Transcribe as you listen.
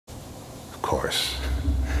of course.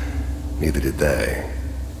 Neither did they.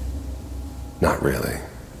 Not really.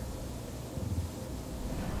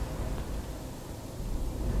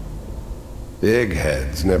 The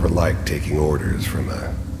eggheads never liked taking orders from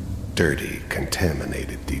a dirty,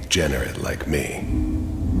 contaminated degenerate like me.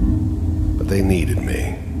 But they needed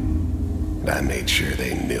me, and I made sure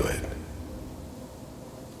they knew it.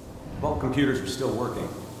 Well, computers are still working.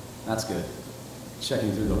 That's good.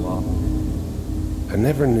 Checking through the log. I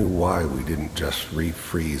never knew why we didn't just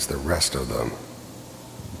refreeze the rest of them.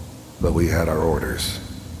 But we had our orders.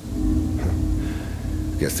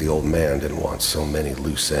 Guess the old man didn't want so many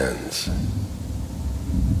loose ends.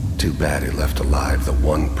 Too bad he left alive the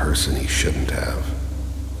one person he shouldn't have.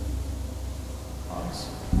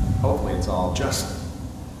 Hopefully it's all Just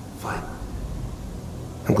fine.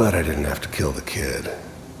 I'm glad I didn't have to kill the kid.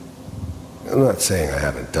 I'm not saying I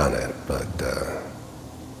haven't done it, but I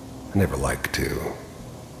never liked to.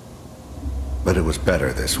 But it was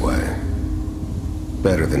better this way.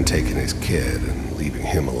 Better than taking his kid and leaving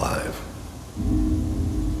him alive.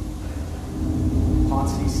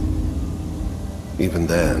 Ponzi's. Even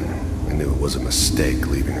then, I knew it was a mistake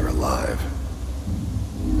leaving her alive.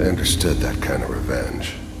 I understood that kind of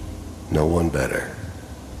revenge. No one better.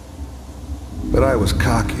 But I was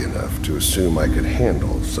cocky enough to assume I could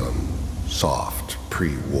handle some soft,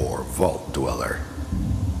 pre-war vault dweller,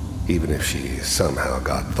 even if she somehow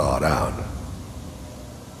got thawed out.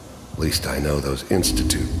 At least I know those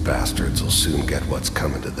Institute bastards will soon get what's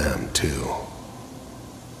coming to them, too.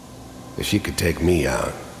 If she could take me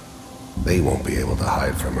out, they won't be able to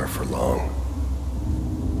hide from her for long.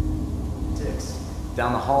 Dix.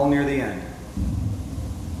 Down the hall near the end.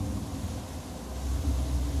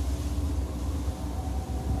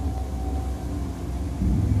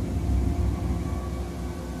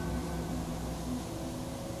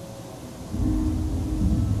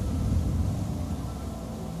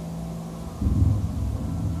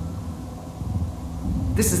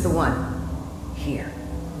 This is the one. Here.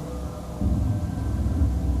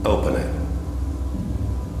 Open it.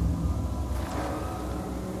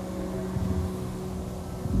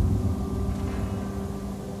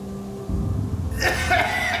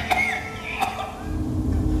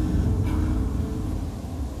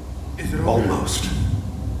 Is it over? Almost.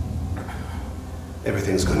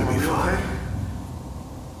 Everything's gonna be fine.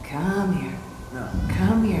 Come here. No.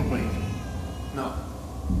 Come here, baby. No.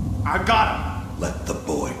 I got him. Let the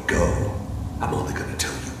boy go. I'm only gonna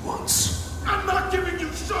tell you once. I'm not giving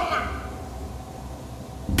you Sean.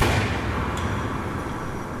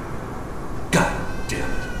 God damn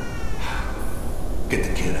it. Get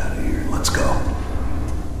the kid out of here. Let's go.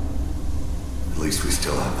 At least we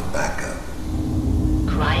still have the backup.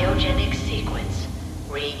 Cryogenic sequence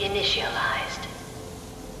reinitialized.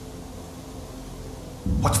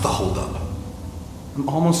 What's the holdup? I'm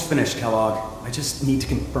almost finished, Kellogg. I just need to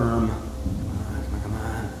confirm. Come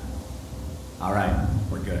on. All right,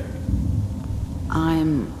 we're good.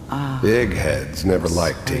 The eggheads never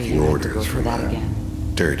liked taking orders from a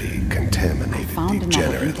dirty, contaminated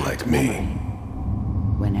degenerate like me.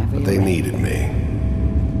 But they needed me,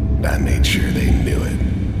 and I made sure they knew it.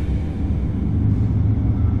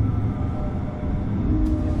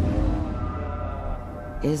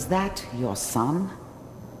 Is that your son?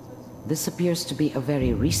 This appears to be a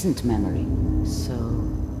very recent memory, so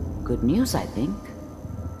good news, I think.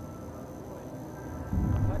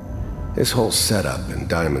 This whole setup in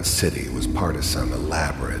Diamond City was part of some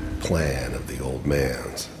elaborate plan of the old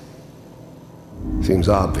man's. Seems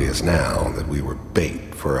obvious now that we were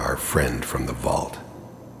bait for our friend from the vault.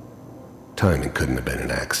 Timing couldn't have been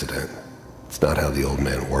an accident. It's not how the old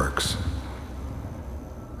man works.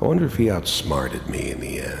 I wonder if he outsmarted me in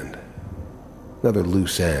the end. Another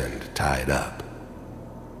loose end tied up.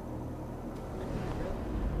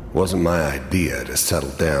 Wasn't my idea to settle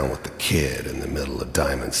down with the kid in the middle of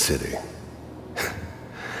Diamond City.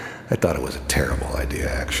 I thought it was a terrible idea,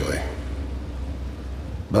 actually.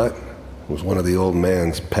 But it was one of the old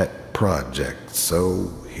man's pet projects,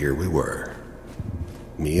 so here we were.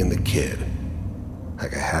 Me and the kid.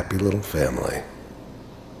 Like a happy little family.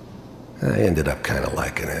 I ended up kind of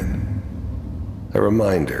liking it. A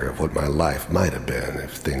reminder of what my life might have been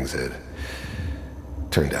if things had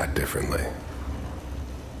turned out differently.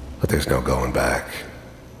 But there's no going back.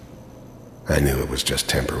 I knew it was just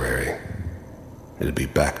temporary. It'd be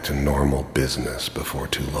back to normal business before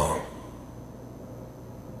too long.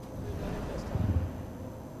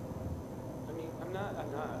 I mean, I'm not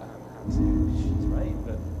saying she's right,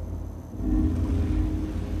 but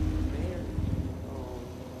Mayor,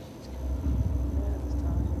 she's coming at this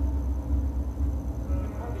time. I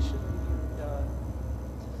probably shouldn't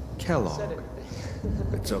Kellogg.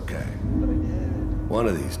 It's okay. One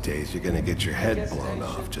of these days, you're gonna get your head blown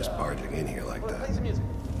off just barging in here like that.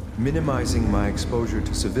 Minimizing my exposure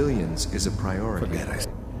to civilians is a priority. Forget it.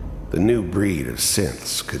 The new breed of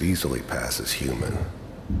synths could easily pass as human.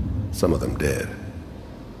 Some of them did.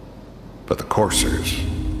 But the coursers,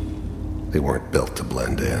 they weren't built to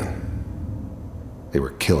blend in. They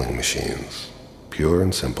were killing machines, pure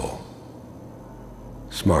and simple.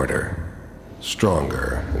 Smarter,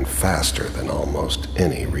 stronger, and faster than almost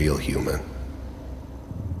any real human.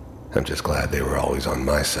 I'm just glad they were always on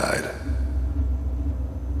my side.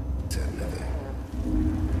 Said nothing.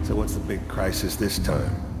 So what's the big crisis this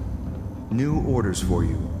time? New orders for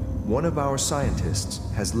you. One of our scientists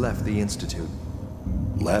has left the Institute.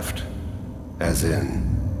 Left? As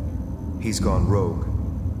in? He's gone rogue.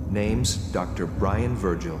 Name's Dr. Brian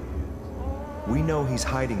Virgil. We know he's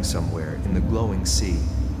hiding somewhere in the glowing sea.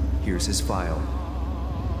 Here's his file.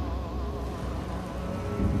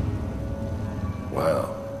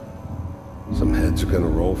 Wow. Some heads are gonna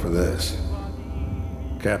roll for this.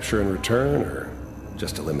 Capture and return, or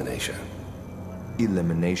just elimination?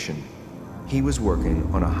 Elimination. He was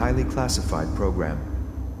working on a highly classified program.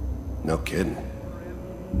 No kidding.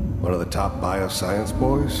 One of the top bioscience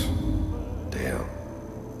boys? Damn.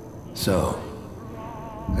 So,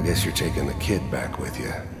 I guess you're taking the kid back with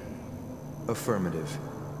you. Affirmative.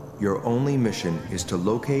 Your only mission is to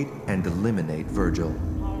locate and eliminate Virgil.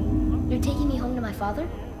 You're taking me home to my father?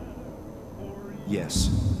 Yes.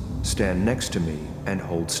 Stand next to me and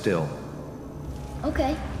hold still.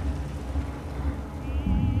 Okay.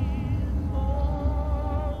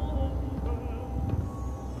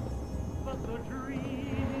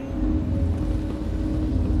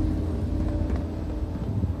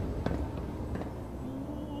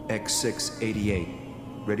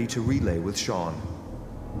 X688. Ready to relay with Sean.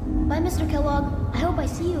 Bye, Mr. Kellogg. I hope I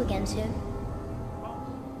see you again soon.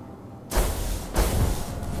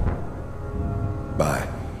 Bye.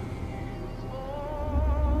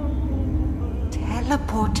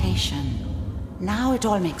 Teleportation. Now it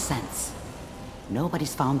all makes sense.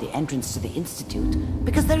 Nobody's found the entrance to the Institute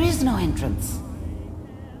because there is no entrance.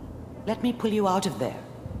 Let me pull you out of there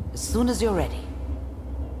as soon as you're ready.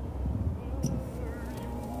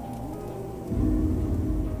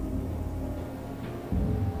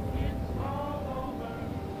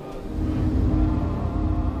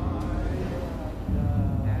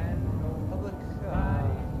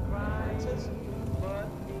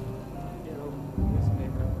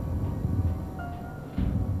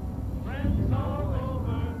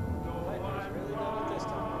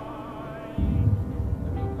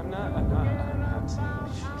 I'm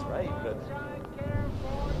saying she's right, but...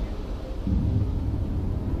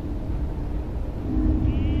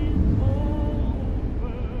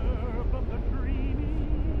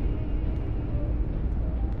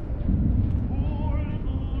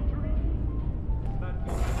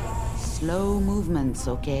 Slow movements,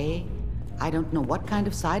 okay? I don't know what kind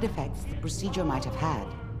of side effects the procedure might have had.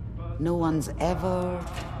 No one's ever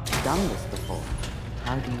done this before.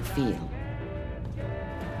 How do you feel?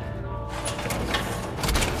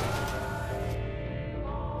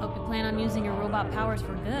 Hope you plan on using your robot powers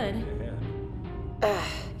for good.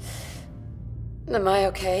 Am I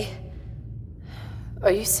okay?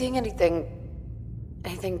 Are you seeing anything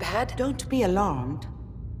bad? Don't be alarmed,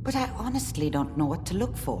 but I honestly don't know what to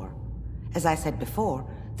look for. As I said before,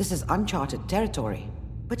 this is uncharted territory,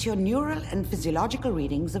 but your neural and physiological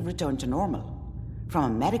readings have returned to normal. From a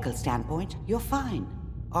medical standpoint, you're fine.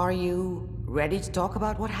 Are you ready to talk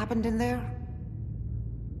about what happened in there?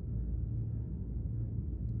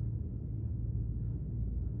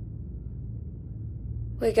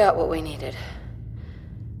 We got what we needed.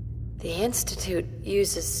 The Institute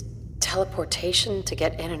uses teleportation to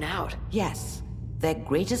get in and out. Yes, their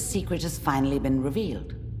greatest secret has finally been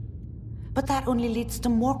revealed. But that only leads to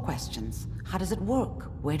more questions. How does it work?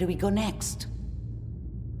 Where do we go next?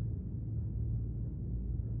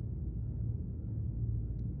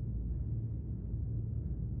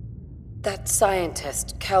 That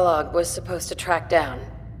scientist Kellogg was supposed to track down.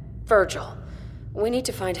 Virgil. We need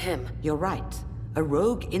to find him. You're right. A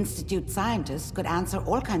rogue Institute scientist could answer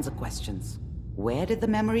all kinds of questions. Where did the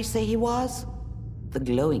memory say he was? The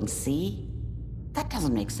glowing sea? That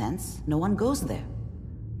doesn't make sense. No one goes there.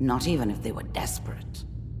 Not even if they were desperate.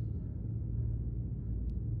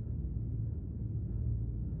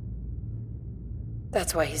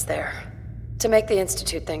 That's why he's there. To make the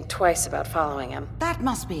Institute think twice about following him. That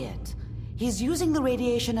must be it. He's using the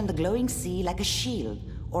radiation and the glowing sea like a shield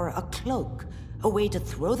or a cloak, a way to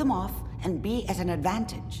throw them off and be at an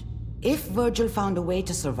advantage. If Virgil found a way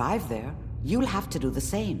to survive there, you'll have to do the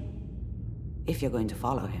same, if you're going to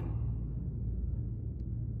follow him.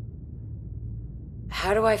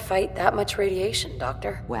 How do I fight that much radiation,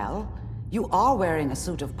 Doctor? Well, you are wearing a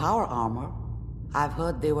suit of power armor. I've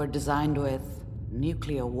heard they were designed with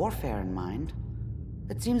nuclear warfare in mind.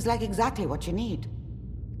 It seems like exactly what you need.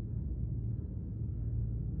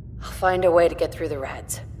 I'll find a way to get through the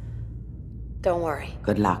rads. Don't worry.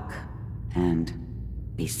 Good luck, and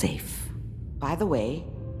be safe. By the way,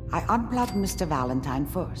 I unplugged Mr. Valentine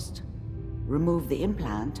first. Removed the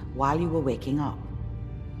implant while you were waking up.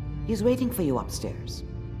 He's waiting for you upstairs.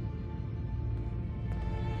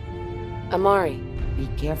 Amari. Be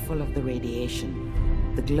careful of the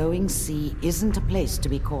radiation. The glowing sea isn't a place to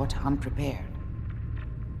be caught unprepared.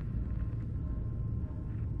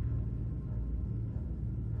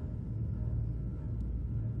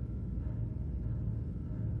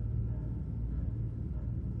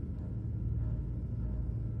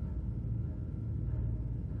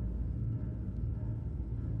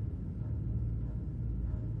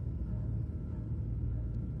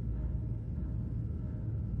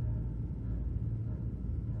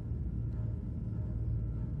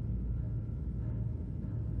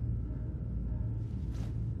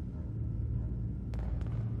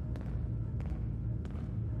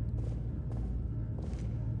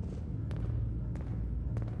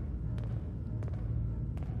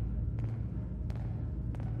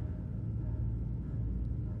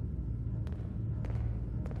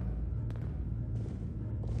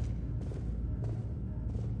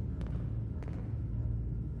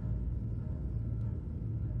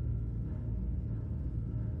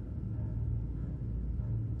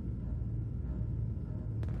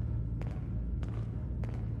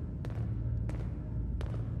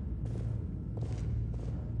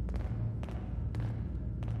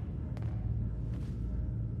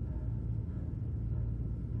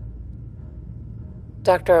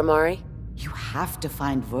 Dr. Amari? You have to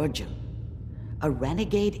find Virgil. A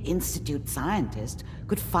renegade Institute scientist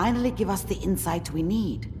could finally give us the insight we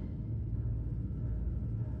need.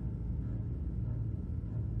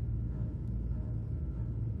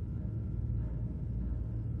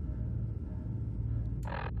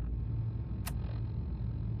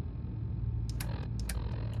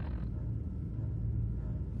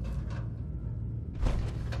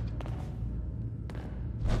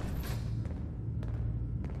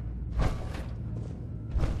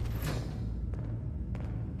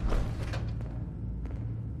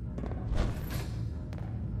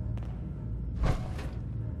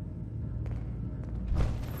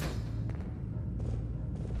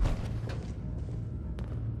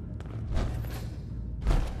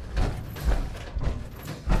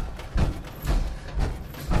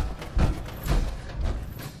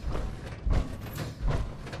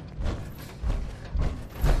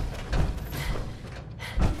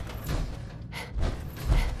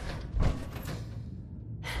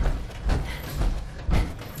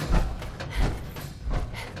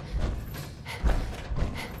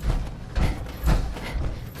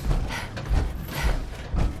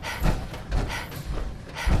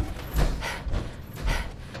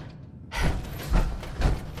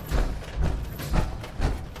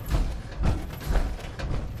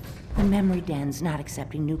 The memory den's not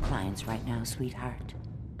accepting new clients right now, sweetheart.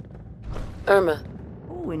 Irma.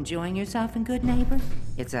 Oh, enjoying yourself in Good Neighbor?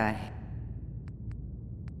 It's a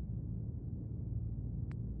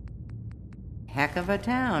heck of a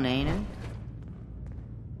town, ain't it?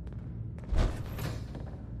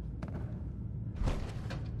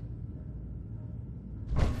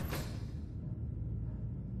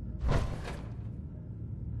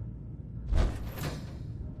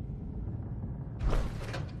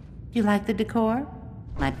 You like the decor?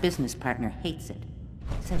 My business partner hates it.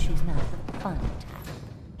 Says she's not the fun type.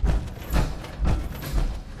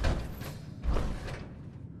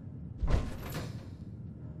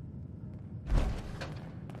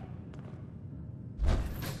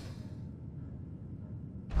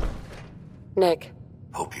 Nick.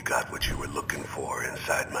 Hope you got what you were looking for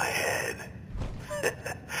inside my head.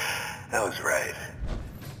 I was right.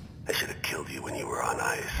 I should have killed you when you were on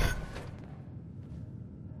ice.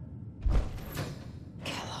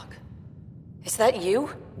 Is that you?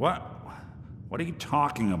 What? What are you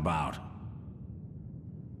talking about?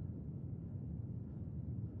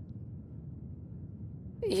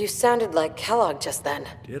 You sounded like Kellogg just then.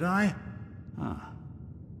 Did I? Huh.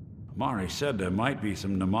 Amari said there might be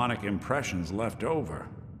some mnemonic impressions left over.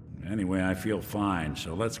 Anyway, I feel fine,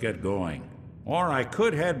 so let's get going. Or I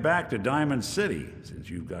could head back to Diamond City, since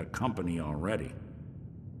you've got company already.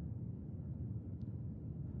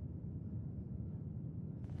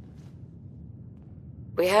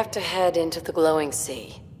 We have to head into the glowing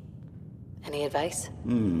sea. Any advice?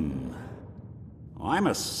 I'm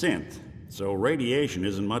a synth, so radiation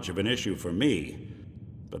isn't much of an issue for me.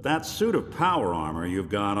 But that suit of power armor you've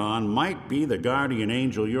got on might be the guardian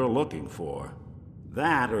angel you're looking for.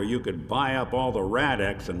 That, or you could buy up all the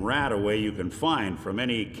Rad-X and Rad-Away you can find from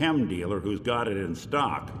any chem dealer who's got it in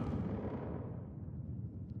stock.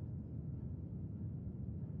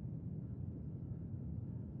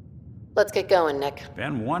 Let's get going, Nick.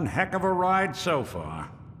 Been one heck of a ride so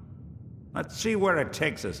far. Let's see where it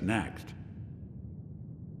takes us next.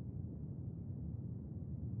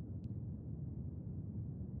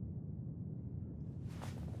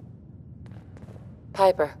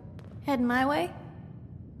 Piper, Heading my way?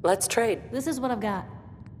 let's trade. This is what I've got.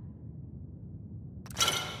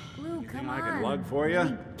 Blue, come on. I can lug for you?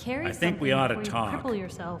 Maybe carry I think we ought to something talk. before you cripple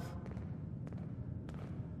yourself.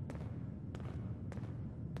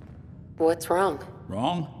 What's wrong?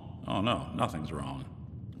 Wrong? Oh no, nothing's wrong.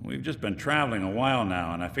 We've just been traveling a while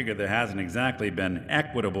now, and I figured there hasn't exactly been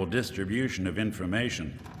equitable distribution of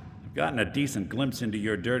information. I've gotten a decent glimpse into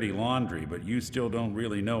your dirty laundry, but you still don't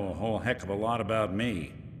really know a whole heck of a lot about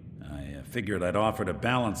me. I figured I'd offer to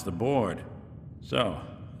balance the board. So,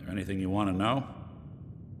 is there anything you want to know?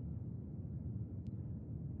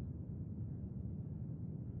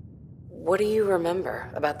 What do you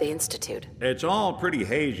remember about the Institute? It's all pretty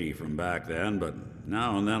hazy from back then, but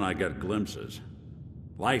now and then I get glimpses.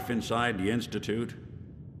 Life inside the Institute,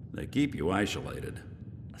 they keep you isolated.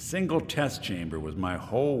 A single test chamber was my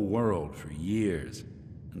whole world for years,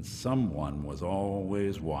 and someone was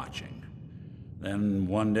always watching. Then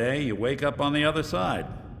one day you wake up on the other side,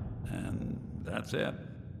 and that's it.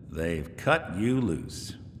 They've cut you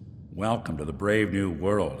loose. Welcome to the brave new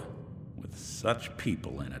world, with such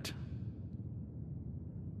people in it.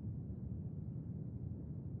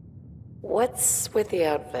 What's with the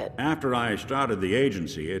outfit? After I started the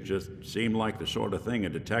agency, it just seemed like the sort of thing a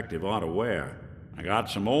detective ought to wear. I got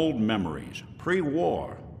some old memories,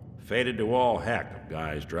 pre-war. Faded to all heck of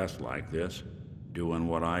guys dressed like this, doing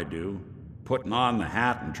what I do. Putting on the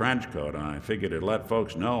hat and trench coat, I figured it'd let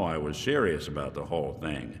folks know I was serious about the whole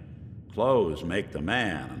thing. Clothes make the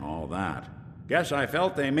man and all that. Guess I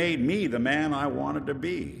felt they made me the man I wanted to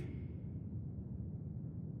be.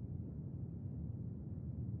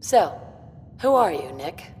 So, who are you,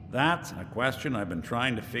 Nick? That's a question I've been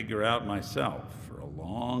trying to figure out myself for a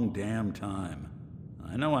long damn time.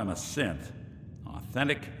 I know I'm a synth,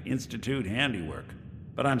 authentic Institute handiwork,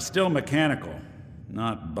 but I'm still mechanical,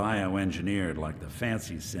 not bioengineered like the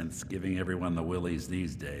fancy synths giving everyone the willies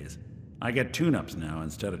these days. I get tune-ups now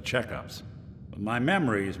instead of checkups. But my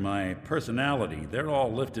memories, my personality, they're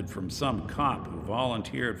all lifted from some cop who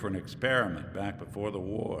volunteered for an experiment back before the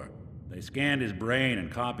war. They scanned his brain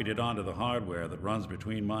and copied it onto the hardware that runs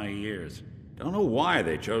between my ears. Don't know why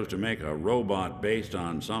they chose to make a robot based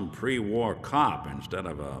on some pre-war cop instead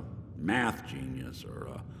of a math genius or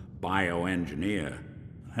a bioengineer.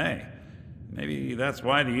 Hey, maybe that's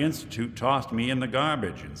why the Institute tossed me in the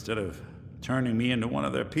garbage instead of turning me into one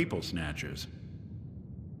of their people snatchers.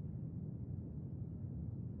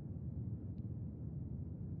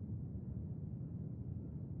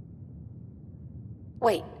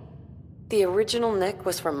 Wait, the original Nick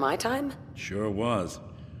was from my time? Sure was.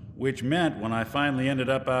 Which meant when I finally ended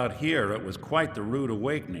up out here, it was quite the rude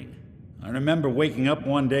awakening. I remember waking up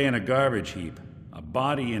one day in a garbage heap, a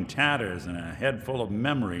body in tatters and a head full of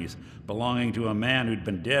memories belonging to a man who'd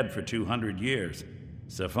been dead for 200 years.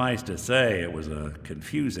 Suffice to say, it was a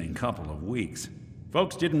confusing couple of weeks.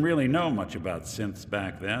 Folks didn't really know much about synths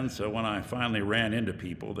back then, so when I finally ran into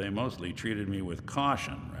people, they mostly treated me with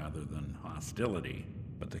caution rather than hostility.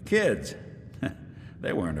 But the kids,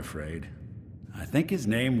 they weren't afraid. I think his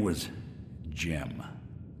name was Jim.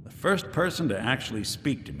 The first person to actually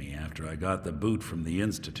speak to me after I got the boot from the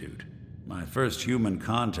Institute. My first human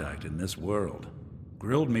contact in this world.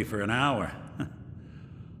 Grilled me for an hour.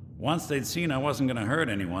 Once they'd seen I wasn't going to hurt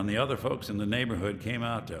anyone, the other folks in the neighborhood came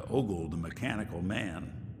out to ogle the mechanical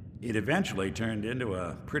man. It eventually turned into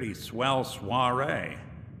a pretty swell soiree.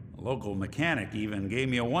 A local mechanic even gave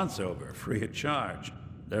me a once-over, free of charge.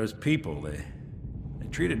 Those people, they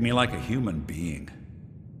treated me like a human being.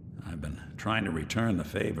 I've been trying to return the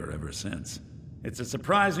favor ever since. It's a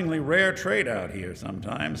surprisingly rare trait out here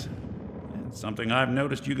sometimes. It's something I've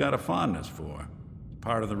noticed you got a fondness for.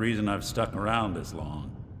 Part of the reason I've stuck around this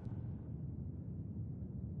long.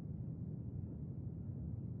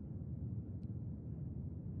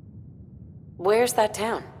 Where's that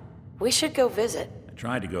town? We should go visit. I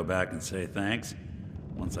tried to go back and say thanks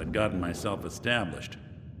once I'd gotten myself established.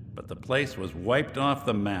 But the place was wiped off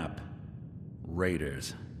the map.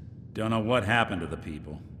 Raiders. Don't know what happened to the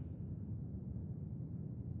people.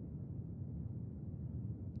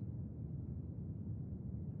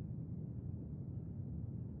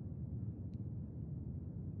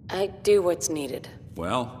 I do what's needed.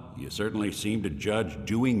 Well, you certainly seem to judge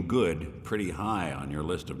doing good pretty high on your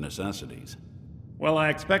list of necessities. Well, I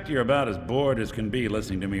expect you're about as bored as can be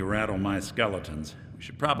listening to me rattle my skeletons. We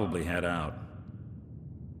should probably head out.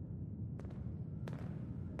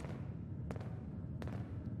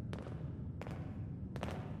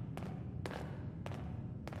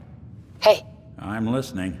 Hey. I'm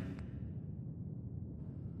listening.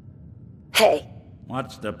 Hey.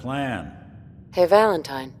 What's the plan? Hey,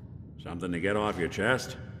 Valentine. Something to get off your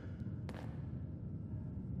chest?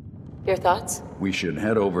 Your thoughts? We should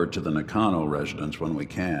head over to the Nakano residence when we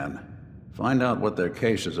can. Find out what their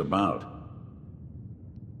case is about.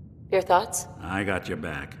 Your thoughts? I got your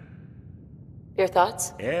back. Your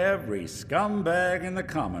thoughts? Every scumbag in the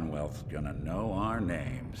Commonwealth's gonna know our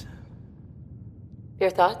names. Your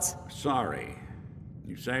thoughts? Sorry.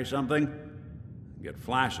 You say something? Get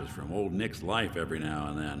flashes from old Nick's life every now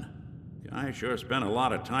and then. I sure spent a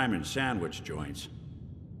lot of time in sandwich joints.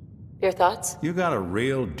 Your thoughts? You got a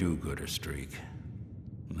real do-gooder streak.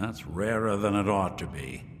 That's rarer than it ought to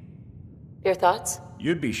be. Your thoughts?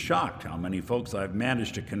 You'd be shocked how many folks I've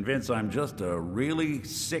managed to convince I'm just a really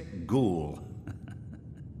sick ghoul.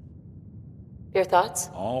 Your thoughts?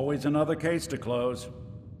 Always another case to close.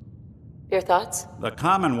 Your thoughts? The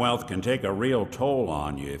Commonwealth can take a real toll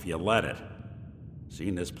on you if you let it.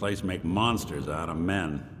 Seen this place make monsters out of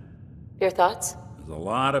men. Your thoughts? There's a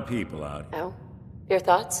lot of people out here. Oh? Your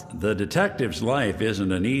thoughts? The detective's life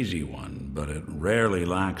isn't an easy one, but it rarely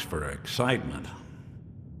lacks for excitement.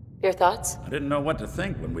 Your thoughts? I didn't know what to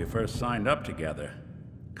think when we first signed up together.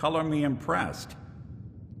 Color me impressed.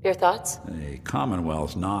 Your thoughts? The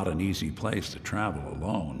Commonwealth's not an easy place to travel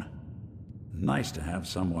alone. Nice to have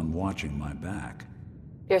someone watching my back.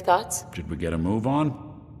 Your thoughts? Should we get a move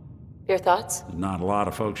on? Your thoughts? There's not a lot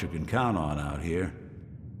of folks you can count on out here.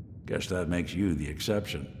 Guess that makes you the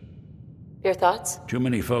exception. Your thoughts? Too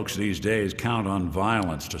many folks these days count on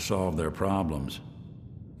violence to solve their problems.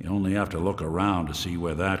 You only have to look around to see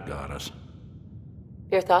where that got us.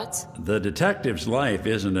 Your thoughts? The detective's life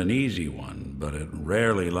isn't an easy one, but it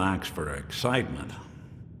rarely lacks for excitement.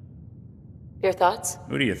 Your thoughts?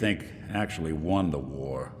 Who do you think actually won the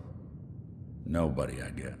war? Nobody, I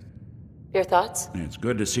guess. Your thoughts? It's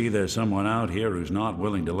good to see there's someone out here who's not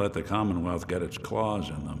willing to let the Commonwealth get its claws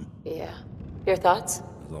in them. Yeah. Your thoughts?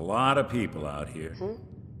 There's a lot of people out here.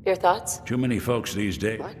 Your thoughts? Too many folks these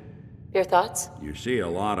days. What? Your thoughts? You see a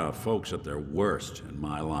lot of folks at their worst in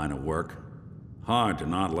my line of work. Hard to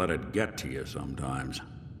not let it get to you sometimes.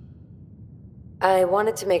 I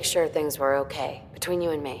wanted to make sure things were okay, between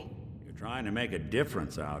you and me. You're trying to make a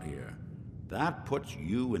difference out here. That puts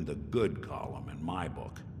you in the good column in my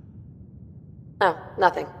book. Oh,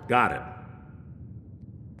 nothing. Got it.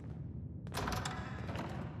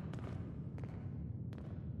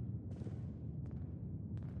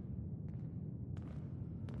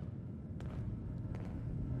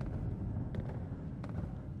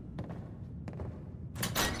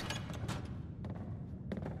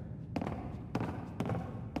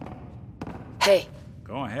 Hey.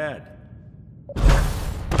 Go ahead.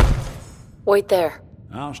 Wait there.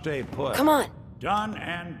 I'll stay put. Come on. Done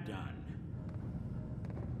and done.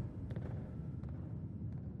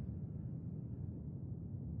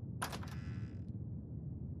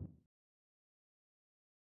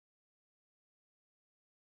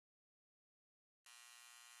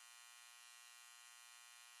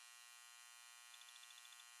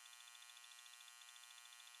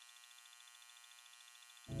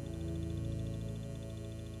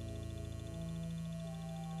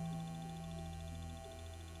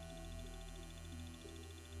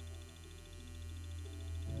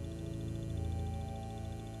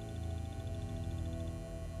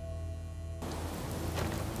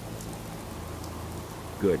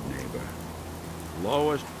 Good neighbor.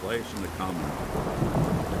 Lowest place in the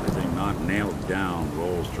Commonwealth. Everything not nailed down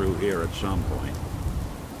rolls through here at some point.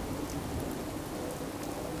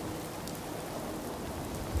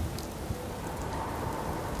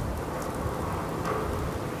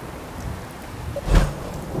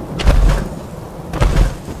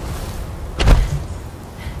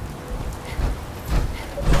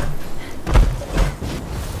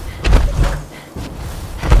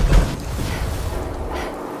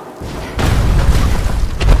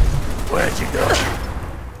 Where'd you go?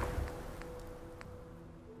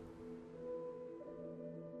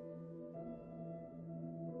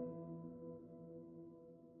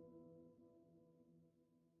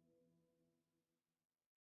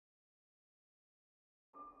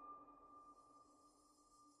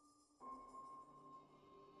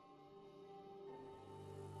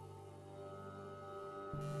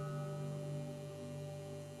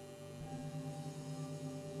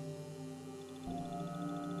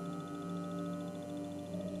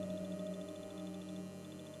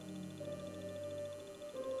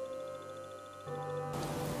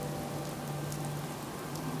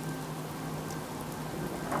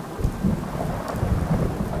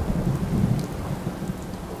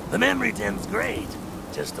 The memory gem's great.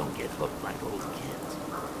 Just don't get hooked like old kids.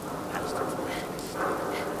 Gotta relax.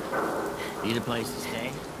 Need a place to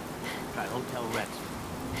stay? Try Hotel Rex.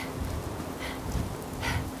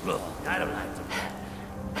 Look, I don't like to brag,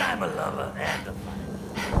 but I'm a lover and a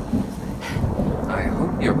fighter. I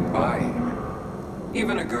hope you're buying.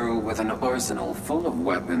 Even a girl with an arsenal full of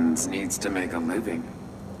weapons needs to make a living.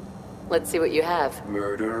 Let's see what you have.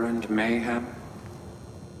 Murder and mayhem?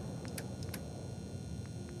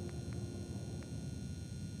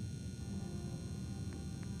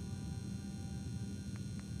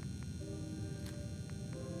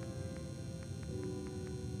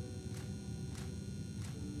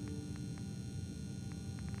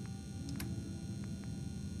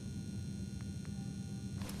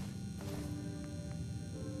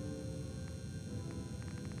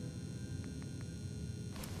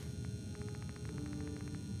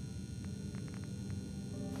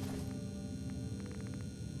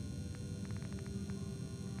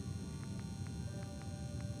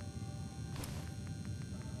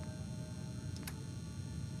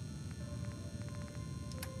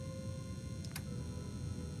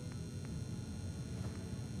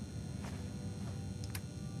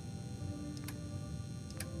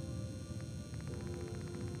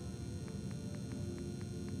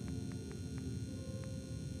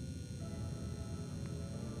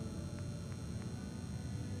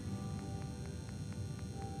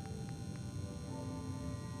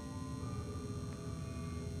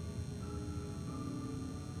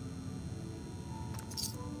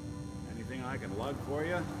 I can lug for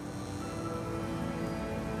you?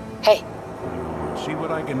 Hey. See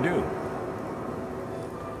what I can do.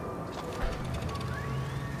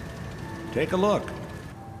 Take a look.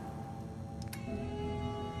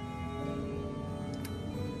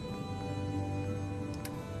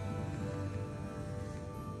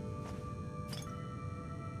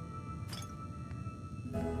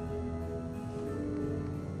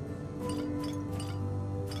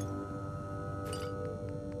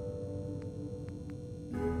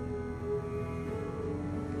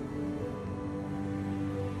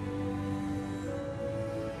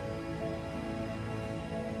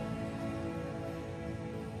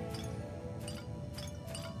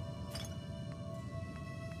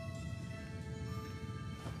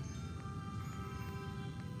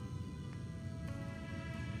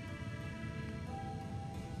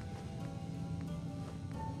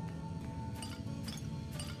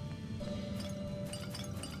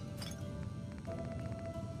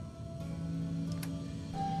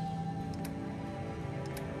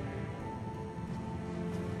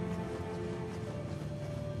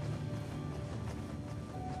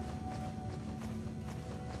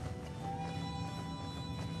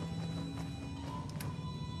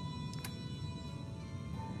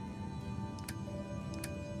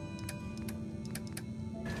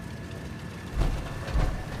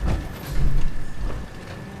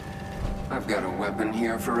 I've got a weapon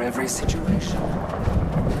here for every situation.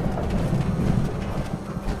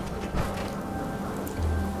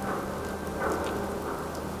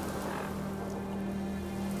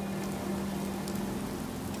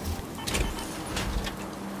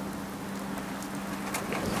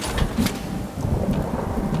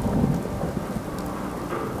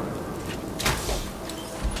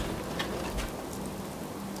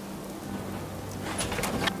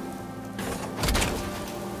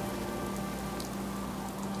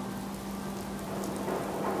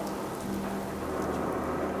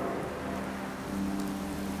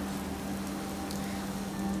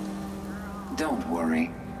 Don't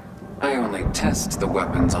worry. I only test the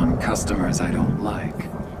weapons on customers I don't like.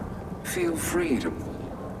 Feel free to...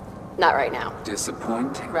 Not right now.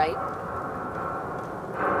 Disappointing. Right?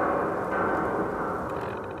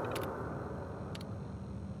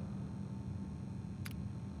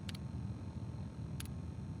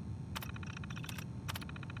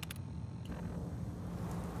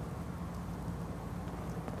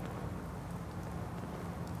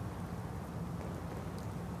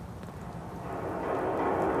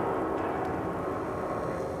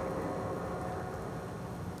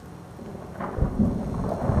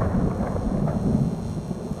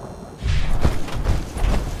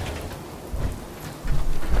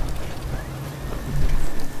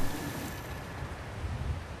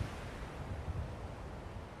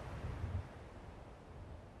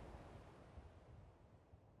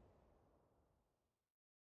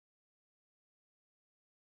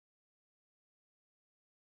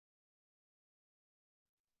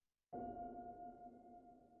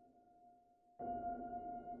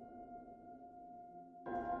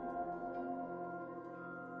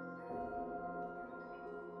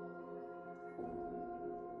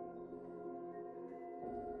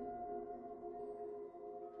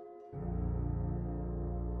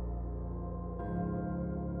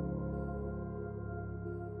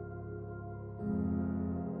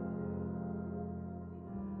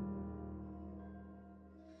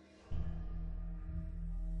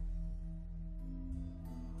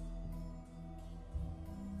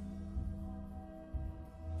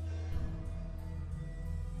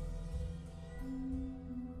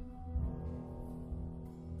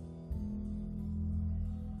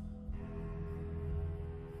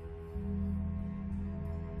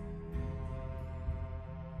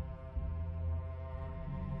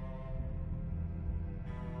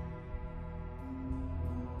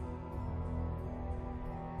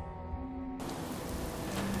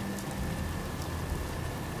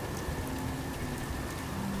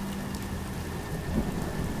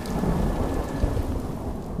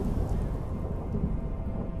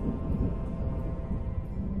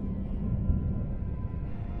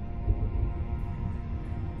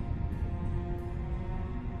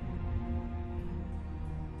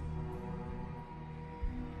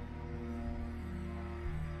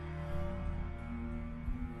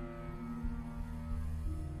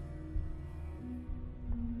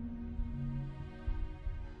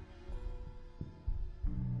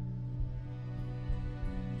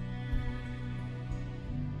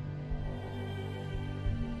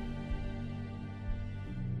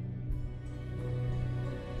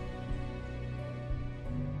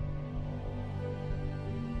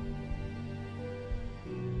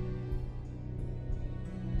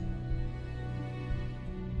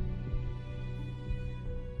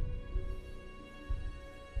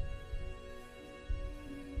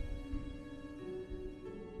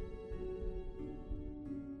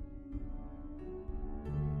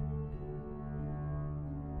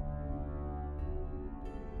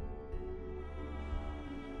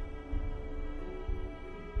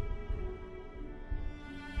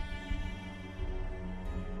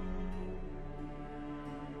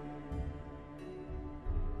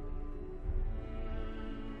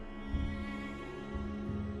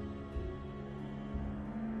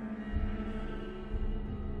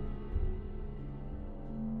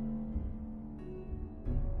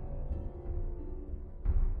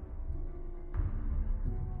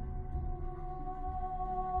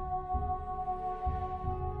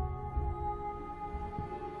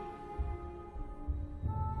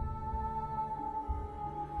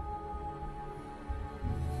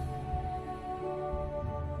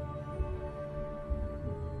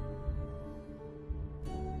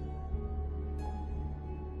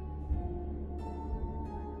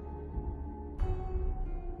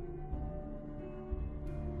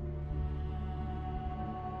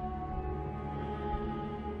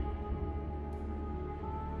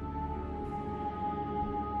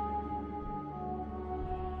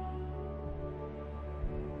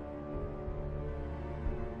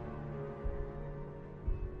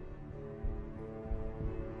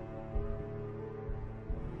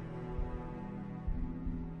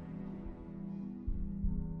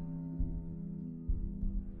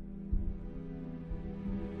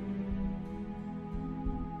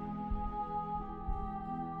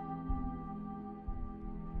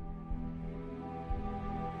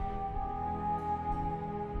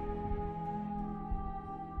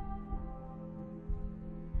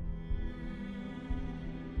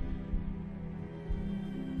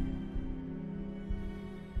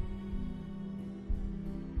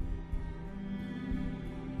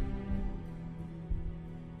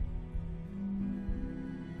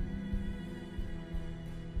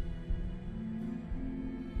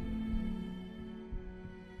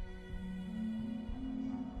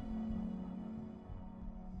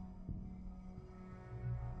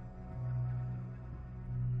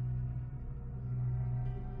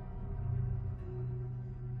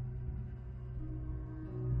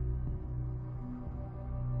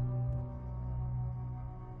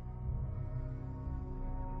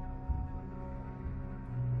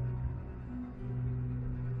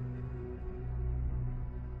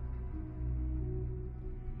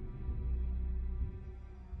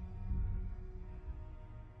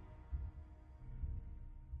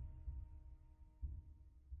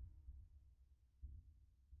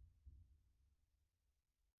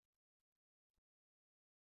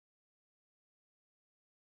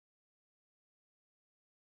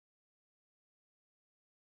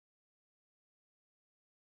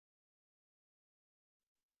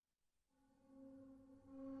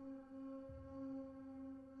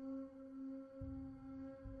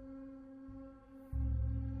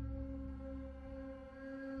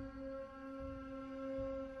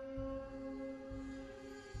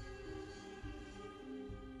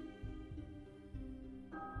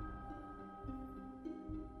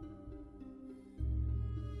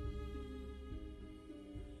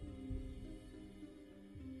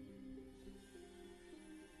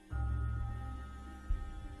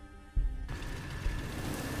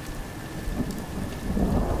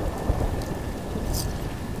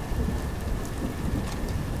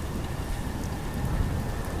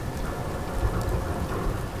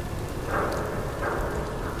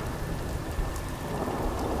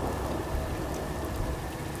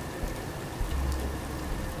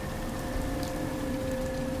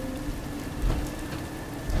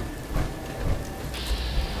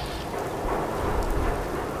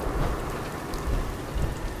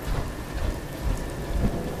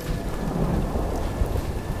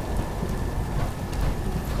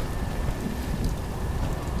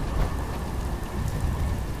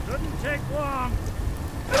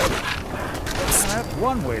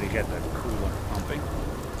 one way to get the coolant pumping.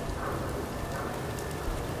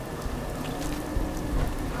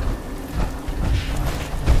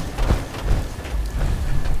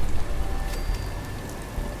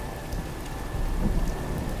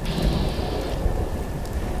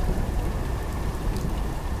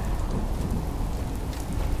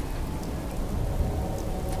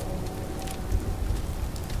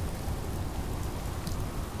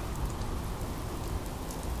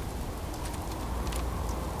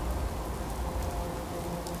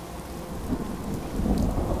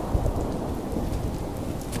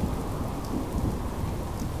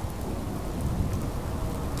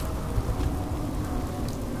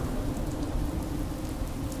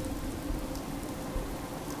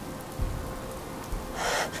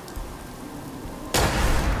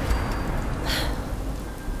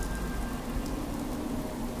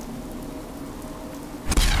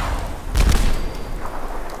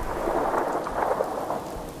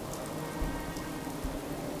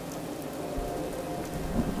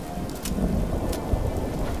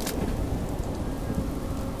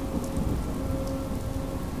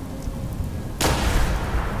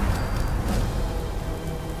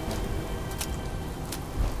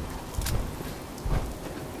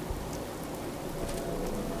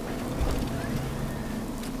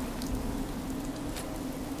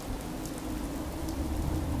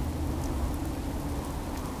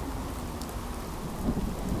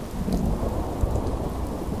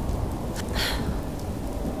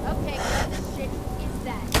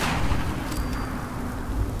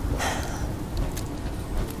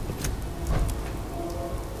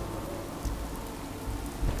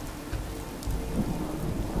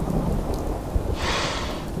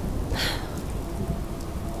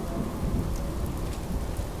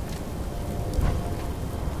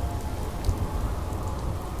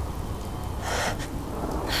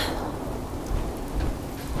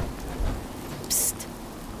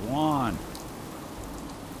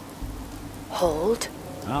 Hold.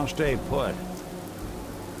 I'll stay put.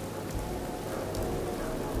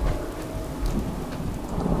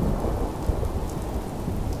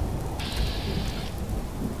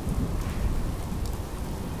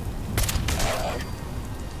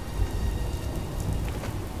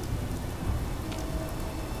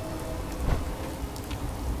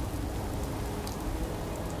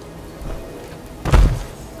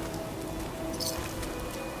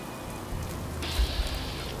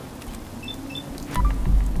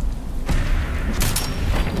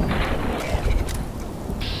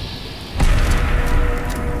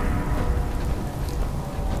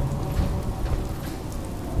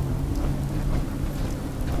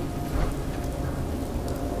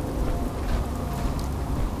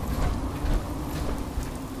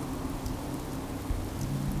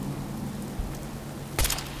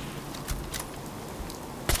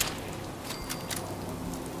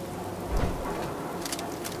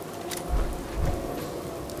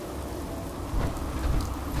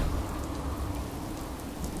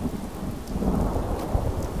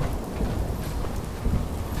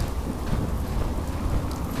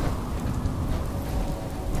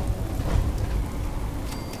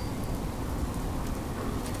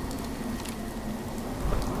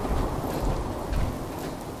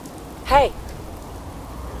 Hey,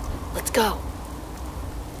 let's go.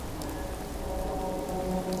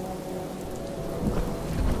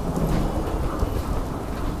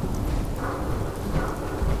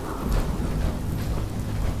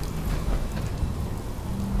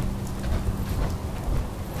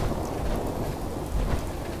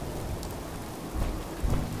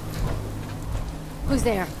 Who's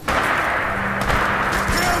there?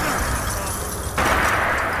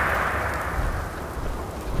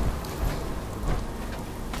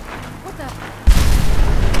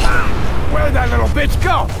 Where'd that little bitch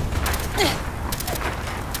go?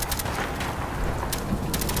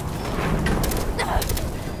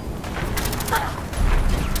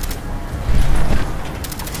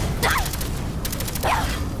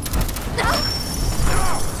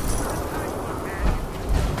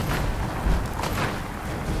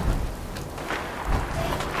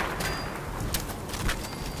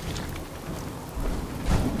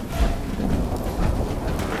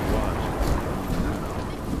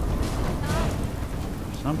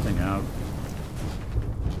 Something out.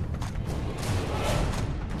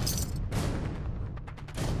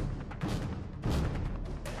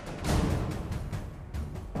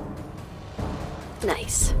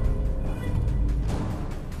 Nice.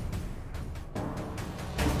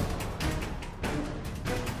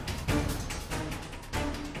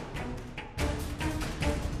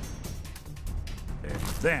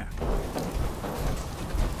 There.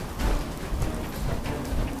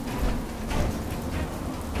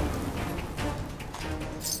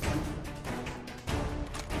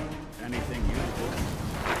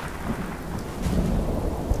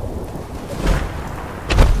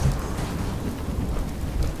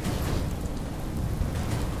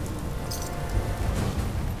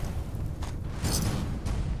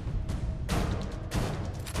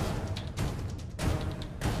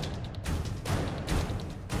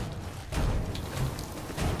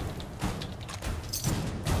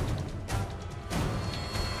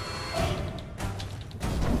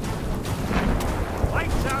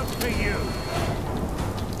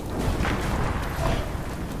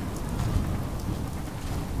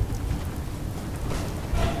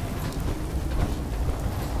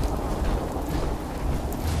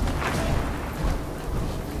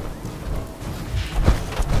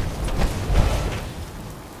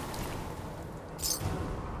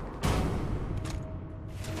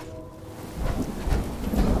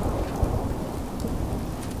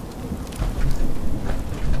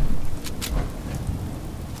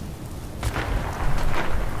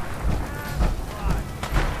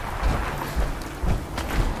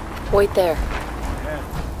 Wait there.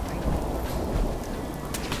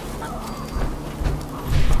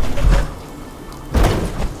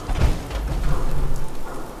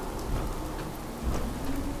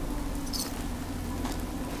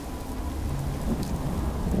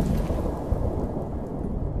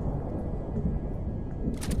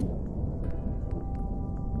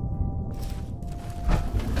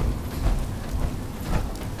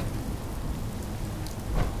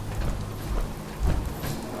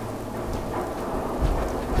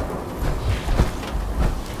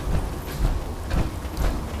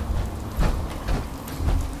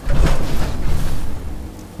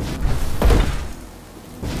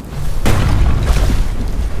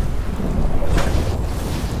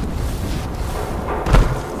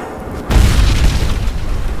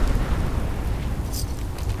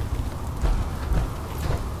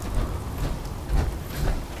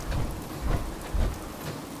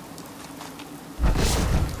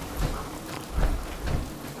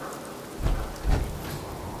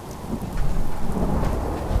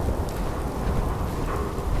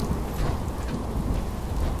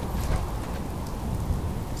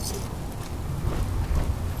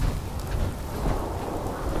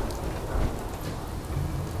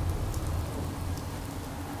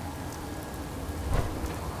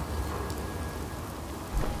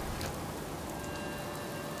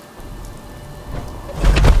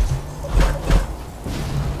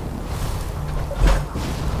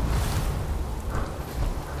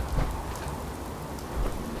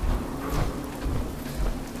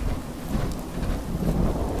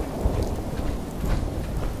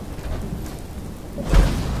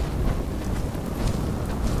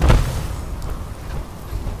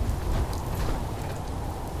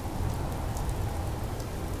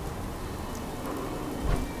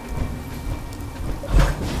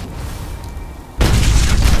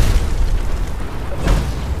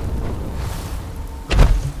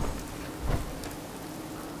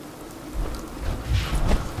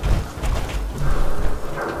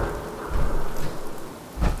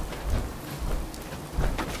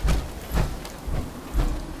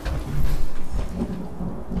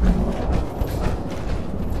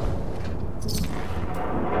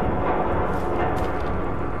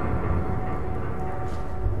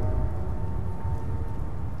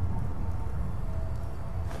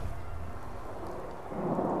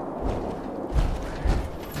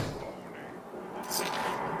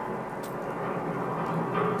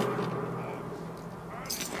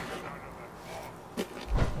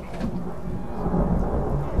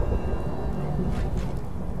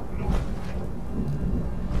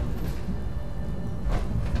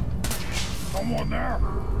 Someone there?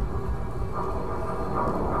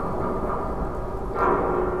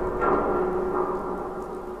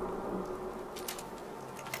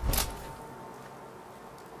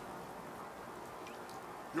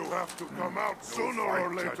 You'll have to come out sooner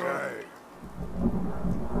or later. Today.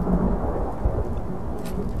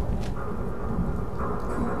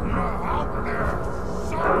 You're out there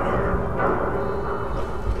somewhere.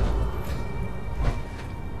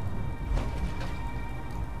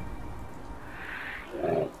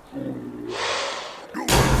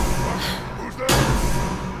 Who's there?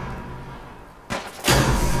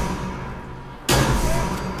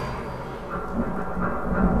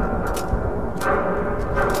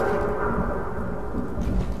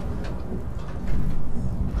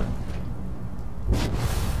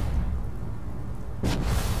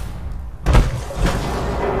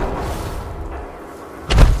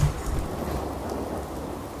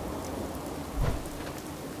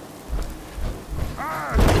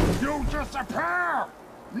 You disappear!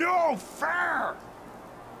 No fair!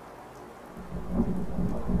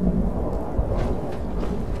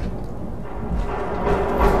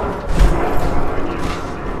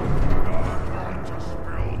 Not to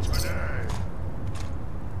spill today.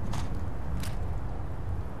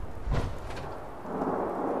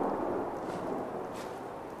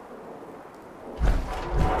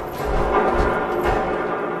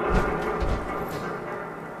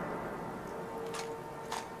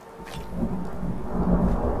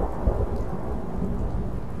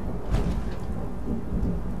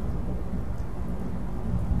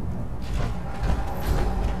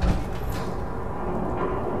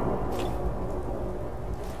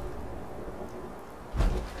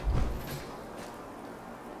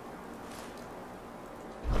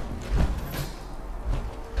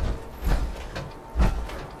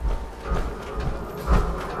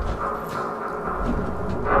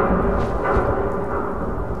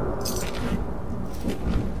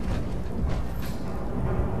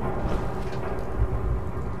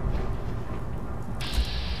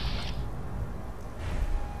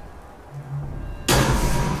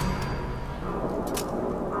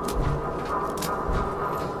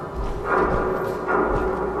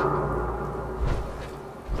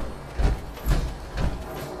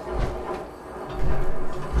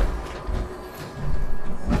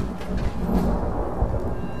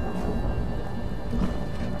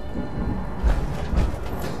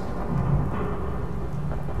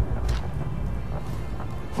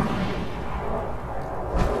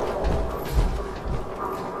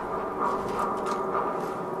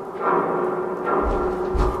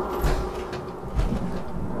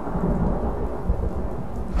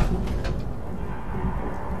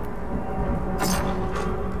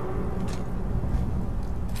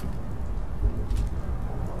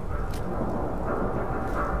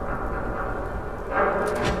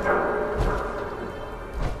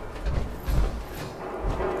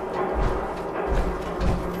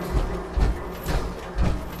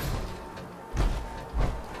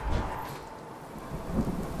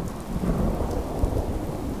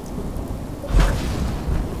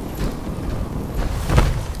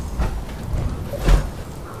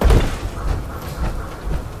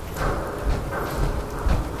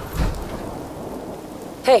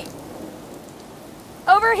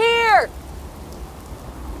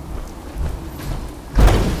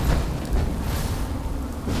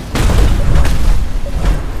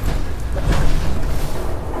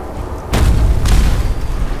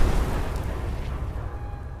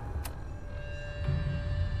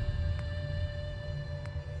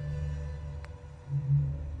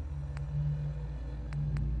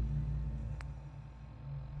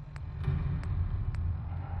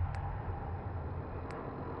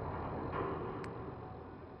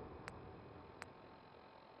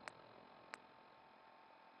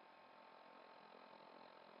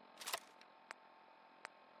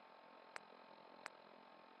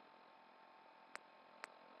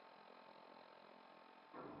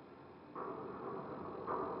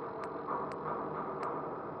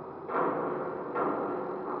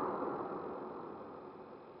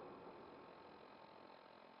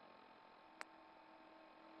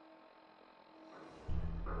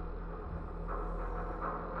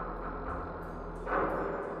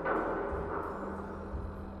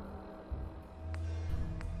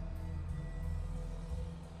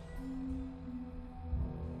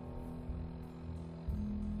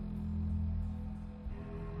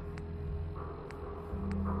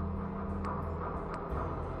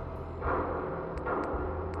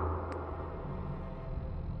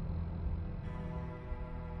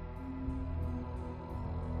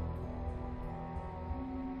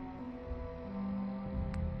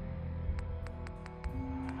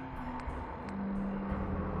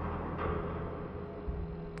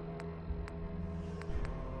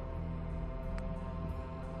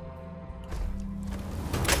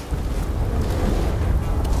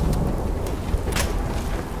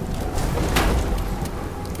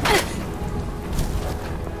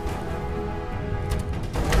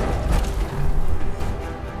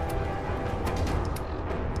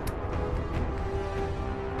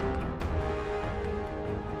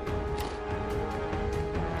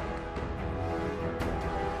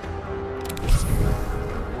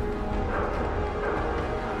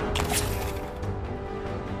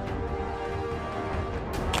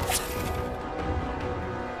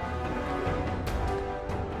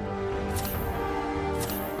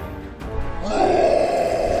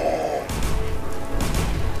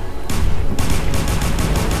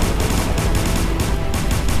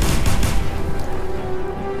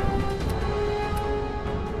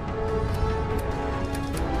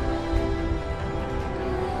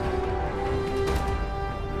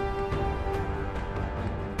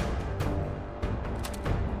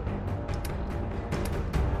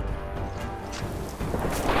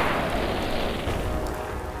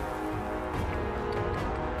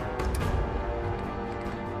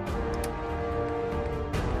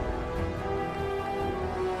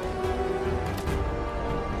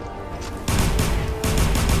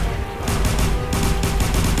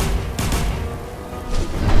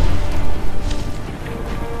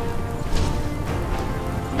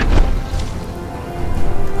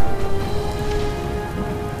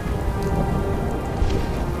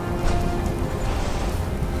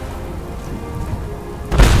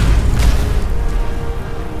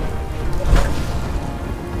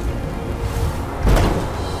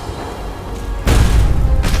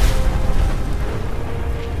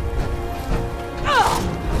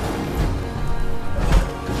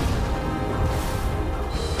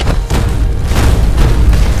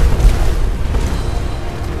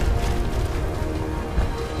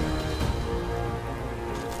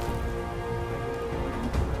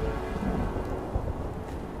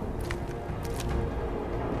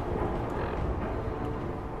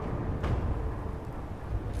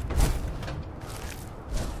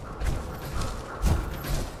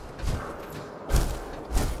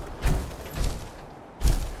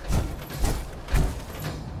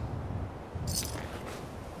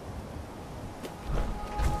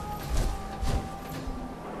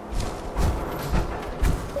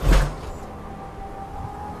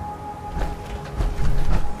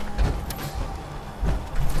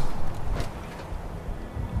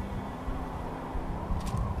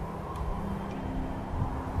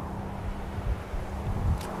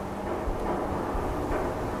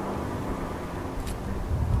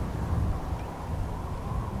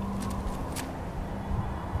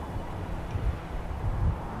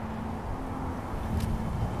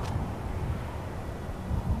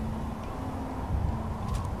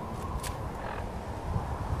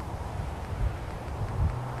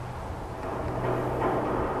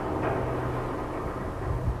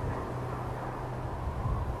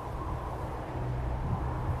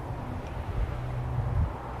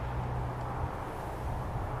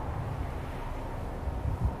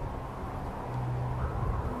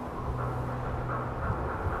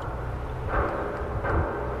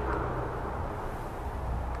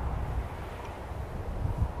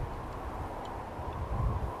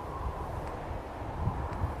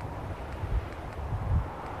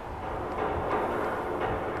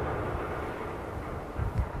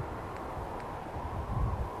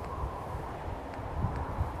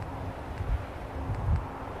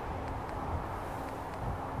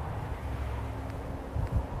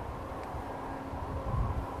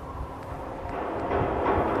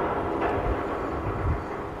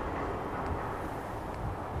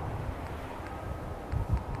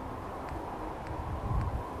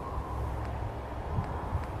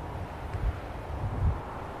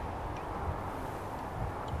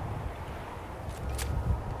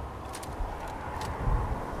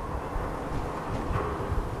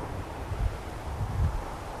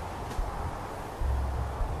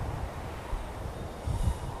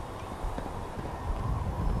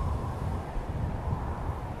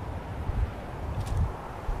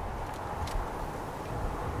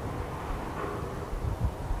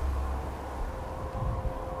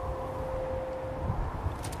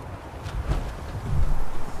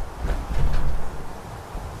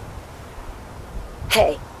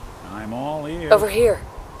 Hey. I'm all ears. Over here.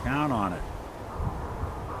 Count on it.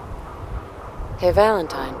 Hey,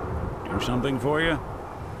 Valentine. Do something for you?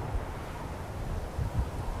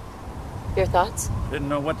 Your thoughts? Didn't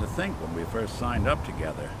know what to think when we first signed up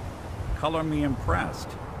together. Color me impressed.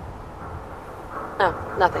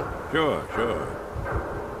 Oh, nothing. Sure, sure.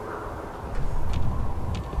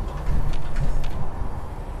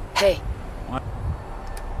 Hey. What?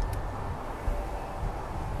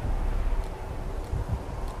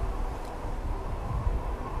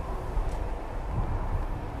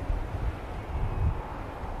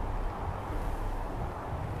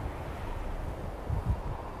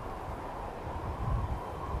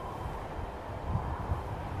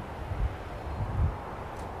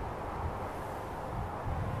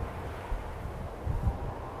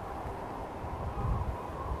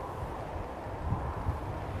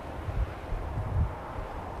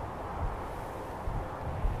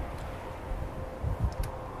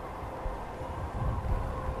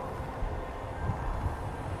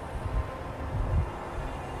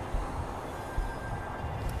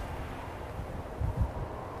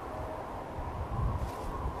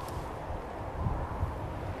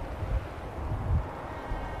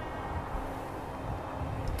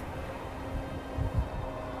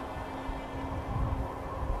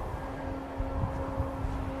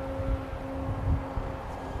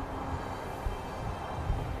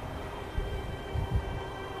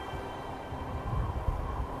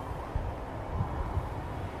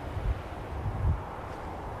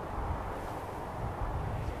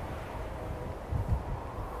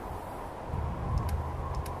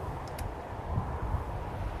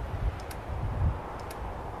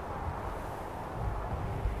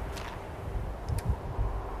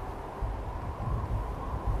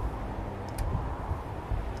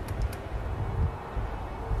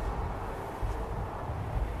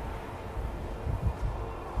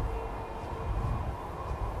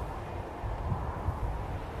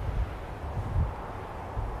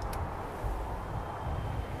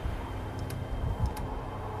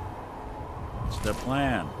 What's the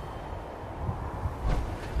plan?